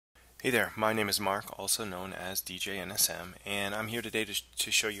Hey there, my name is Mark, also known as DJNSM, and I'm here today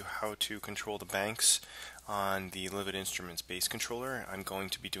to show you how to control the banks on the Livid Instruments Base controller. I'm going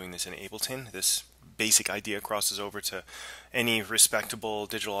to be doing this in Ableton. This basic idea crosses over to any respectable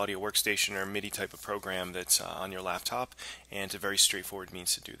digital audio workstation or MIDI type of program that's on your laptop, and it's a very straightforward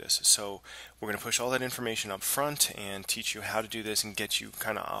means to do this. So we're going to push all that information up front and teach you how to do this and get you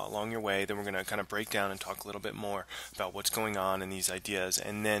kind of along your way. Then we're going to kind of break down and talk a little bit more about what's going on in these ideas,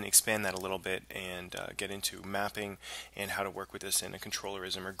 and then expand that a little bit and get into mapping and how to work with this in a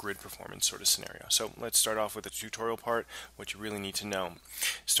controllerism or grid performance sort of scenario. So let's start off with the tutorial part, what you really need to know.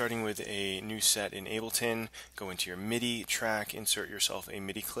 Starting with a new set in Ableton, go into your MIDI track, insert yourself a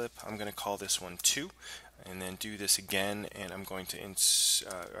MIDI clip. I'm going to call this one 2, and then do this again, and I'm going to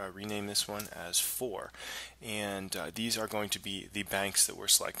rename this one as 4. And these are going to be the banks that we're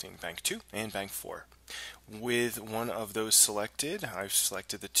selecting, bank 2 and bank 4. With one of those selected, I've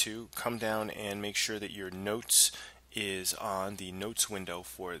selected the 2, come down and make sure that your notes is on the notes window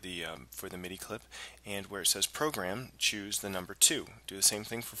for the MIDI clip, and where it says program, choose the number 2. Do the same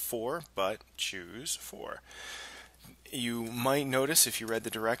thing for 4, but choose 4. You might notice if you read the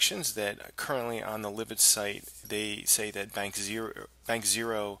directions that currently on the Livid site they say that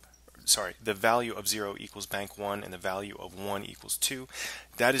the value of 0 equals bank 1 and the value of 1 equals 2.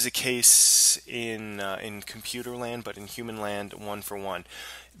 That is a case in computer land, but in human land, 1 for 1.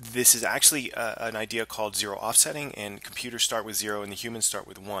 This is actually an idea called zero offsetting, and computers start with 0 and the humans start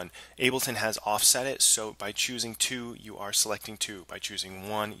with 1. Ableton has offset it, so by choosing 2 you are selecting 2. By choosing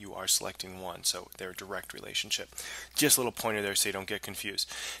 1 you are selecting 1. So they're a direct relationship. Just a little pointer there so you don't get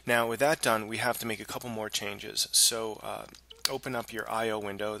confused. Now with that done, we have to make a couple more changes. So open up your I/O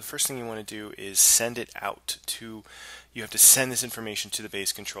window. The first thing you want to do is send it out to, you have to send this information to the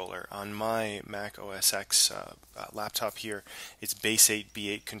base controller. On my Mac OS X laptop here, it's base 8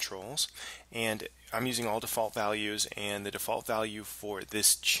 B8 controls, and I'm using all default values, and the default value for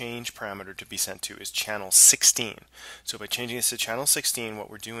this change parameter to be sent to is channel 16. So by changing this to channel 16, what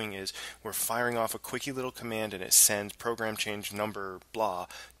we're doing is we're firing off a quickie little command, and it sends program change number blah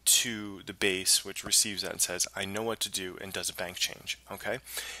to the base, which receives that and says, I know what to do, and does a bank change. Okay,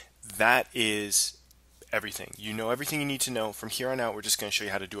 that is everything. You know everything you need to know. From here on out, we're just going to show you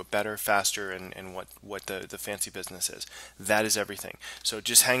how to do it better, faster, and what the fancy business is. That is everything. So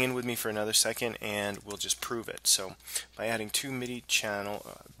just hang in with me for another second, and we'll just prove it. So by adding 2 MIDI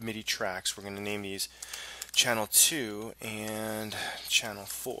tracks, we're going to name these channel 2 and channel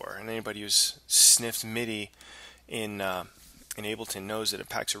 4. And anybody who's sniffed MIDI in Ableton knows that it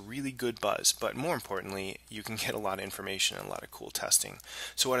packs a really good buzz, but more importantly, you can get a lot of information and a lot of cool testing.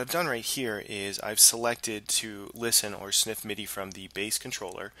 So what I've done right here is I've selected to listen or sniff MIDI from the bass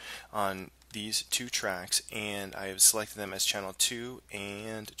controller on these 2 tracks, and I have selected them as channel 2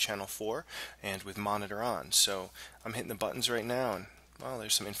 and channel 4, and with monitor on. So I'm hitting the buttons right now, and well,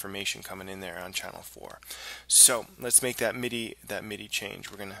 there's some information coming in there on channel 4. So let's make that MIDI change.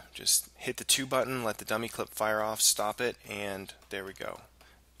 We're going to just hit the 2 button, let the dummy clip fire off, stop it, and there we go.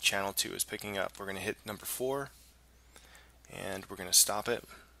 Channel 2 is picking up. We're going to hit number 4, and we're going to stop it,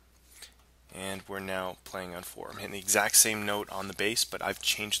 and we're now playing on 4. I'm hitting the exact same note on the bass, but I've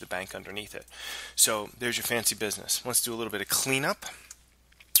changed the bank underneath it. So there's your fancy business. Let's do a little bit of cleanup.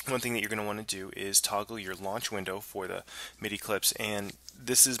 One thing that you're going to want to do is toggle your launch window for the MIDI clips, and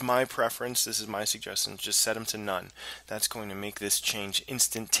this is my preference, this is my suggestion, just set them to none. That's going to make this change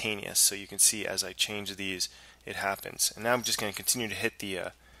instantaneous, so you can see as I change these it happens. And now I'm just going to continue to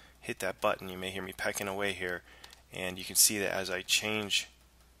hit that button. You may hear me pecking away here, and you can see that as I change,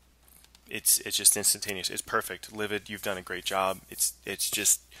 it's just instantaneous. It's perfect. Livid, you've done a great job.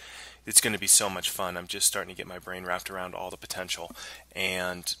 It's going to be so much fun. I'm just starting to get my brain wrapped around all the potential,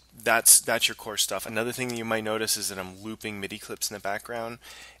 and that's your core stuff. Another thing that you might notice is that I'm looping MIDI clips in the background.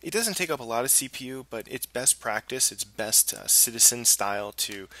 It doesn't take up a lot of CPU, but it's best practice. It's best citizen style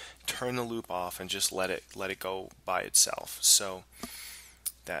to turn the loop off and just let it go by itself. So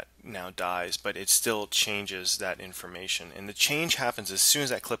that now dies, but it still changes that information, and the change happens as soon as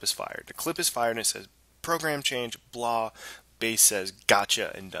that clip is fired. The clip is fired and it says program change blah. Bass says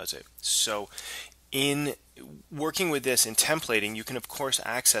gotcha and does it. So in working with this in templating, you can of course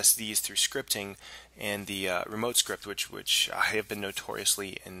access these through scripting and the remote script, which I have been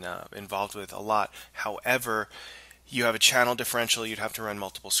notoriously involved with a lot. However, you have a channel differential, you'd have to run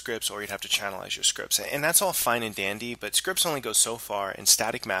multiple scripts, or you'd have to channelize your scripts, and that's all fine and dandy, but scripts only go so far, and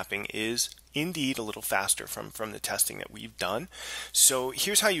static mapping is indeed a little faster from the testing that we've done. So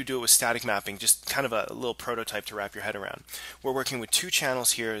here's how you do it with static mapping, just kind of a little prototype to wrap your head around. We're working with two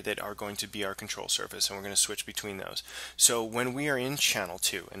channels here that are going to be our control surface, and we're going to switch between those. So when we are in channel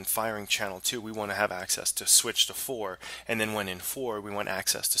 2 and firing channel 2, we want to have access to switch to 4, and then when in 4, we want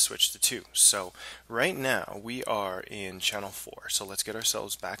access to switch to 2. So right now we are in channel 4, so let's get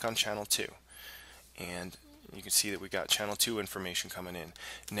ourselves back on channel 2. And you can see that we got channel 2 information coming in.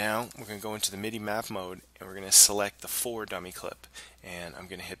 Now we're going to go into the MIDI map mode, and we're going to select the 4 dummy clip, and I'm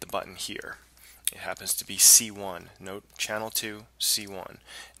going to hit the button here. It happens to be C1. Note channel 2, C1.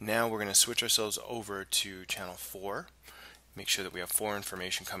 Now we're going to switch ourselves over to channel 4. Make sure that we have 4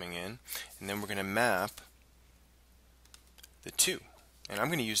 information coming in, and then we're going to map the 2. And I'm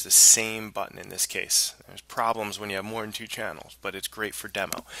going to use the same button in this case. There's problems when you have more than 2 channels, but it's great for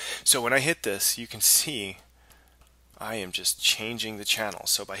demo. So when I hit this, you can see I am just changing the channel.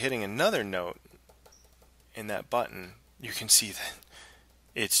 So by hitting another note in that button, you can see that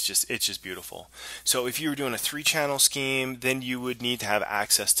it's just beautiful. So if you were doing a 3-channel scheme, then you would need to have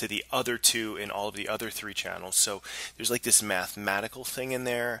access to the other 2 in all of the other 3 channels. So there's like this mathematical thing in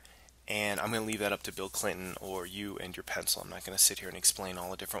there, and I'm going to leave that up to Bill Clinton or you and your pencil. I'm not going to sit here and explain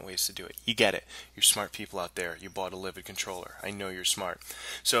all the different ways to do it. You get it. You're smart people out there. You bought a Livid controller. I know you're smart.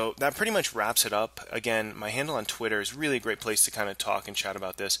 So that pretty much wraps it up. Again, my handle on Twitter is really a great place to kind of talk and chat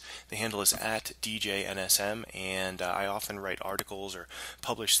about this. The handle is at DJNSM, and I often write articles or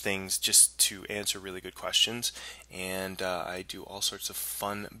publish things just to answer really good questions. And I do all sorts of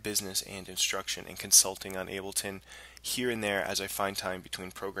fun business and instruction and consulting on Ableton here and there as I find time between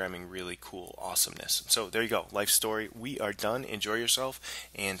programming really cool awesomeness. So there you go, life story. We are done. Enjoy yourself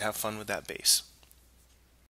and have fun with that bass.